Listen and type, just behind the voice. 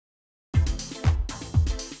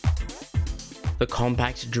The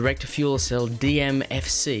compact direct fuel cell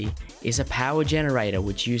DMFC is a power generator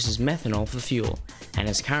which uses methanol for fuel and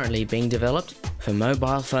is currently being developed for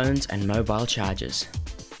mobile phones and mobile chargers.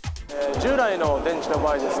 従来の電池の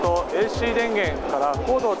場合ですと AC 電源から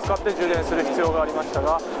コードを使って充電する必要がありました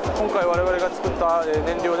が、今回我々が作った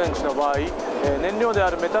燃料電池の場合、燃料で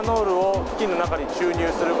あるメタノールを機器の中に注入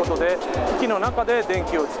することで機器の中で電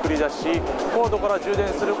気を作り出し、コードから充電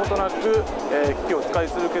することなく機器を使い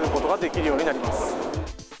続けることができるようになります。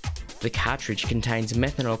 The cartridge contains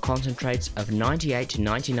methanol concentrates of 98 to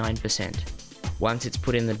 99%. Once it's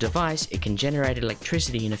put in the device, it can generate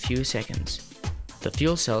electricity in a few seconds. The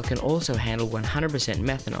fuel cell can also handle 100%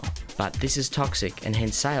 methanol, but this is toxic and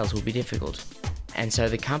hence sales will be difficult. And so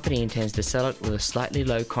the company intends to sell it with a slightly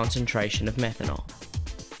low concentration of methanol.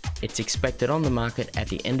 It's expected on the market at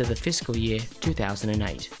the end of the fiscal year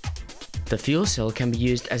 2008. The fuel cell can be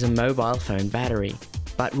used as a mobile phone battery,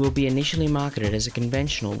 but will be initially marketed as a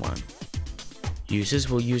conventional one. Users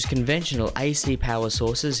will use conventional AC power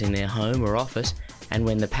sources in their home or office, and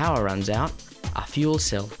when the power runs out, a fuel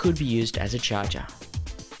cell could be used as a charger.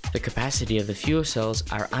 The capacity of the fuel cells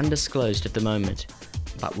are undisclosed at the moment,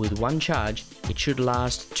 but with one charge, it should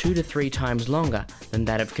last 2 to 3 times longer than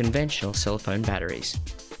that of conventional cell phone batteries.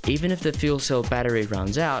 Even if the fuel cell battery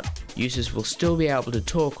runs out, users will still be able to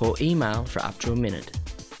talk or email for up to a minute.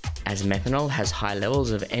 As methanol has high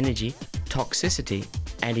levels of energy, toxicity,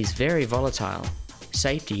 and is very volatile,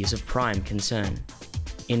 safety is of prime concern.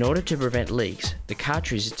 In order to prevent leaks, the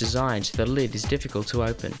cartridge is designed so the lid is difficult to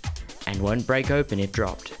open and won't break open if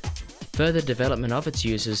dropped. Further development of its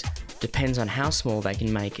uses depends on how small they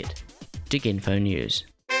can make it. DigInfo News.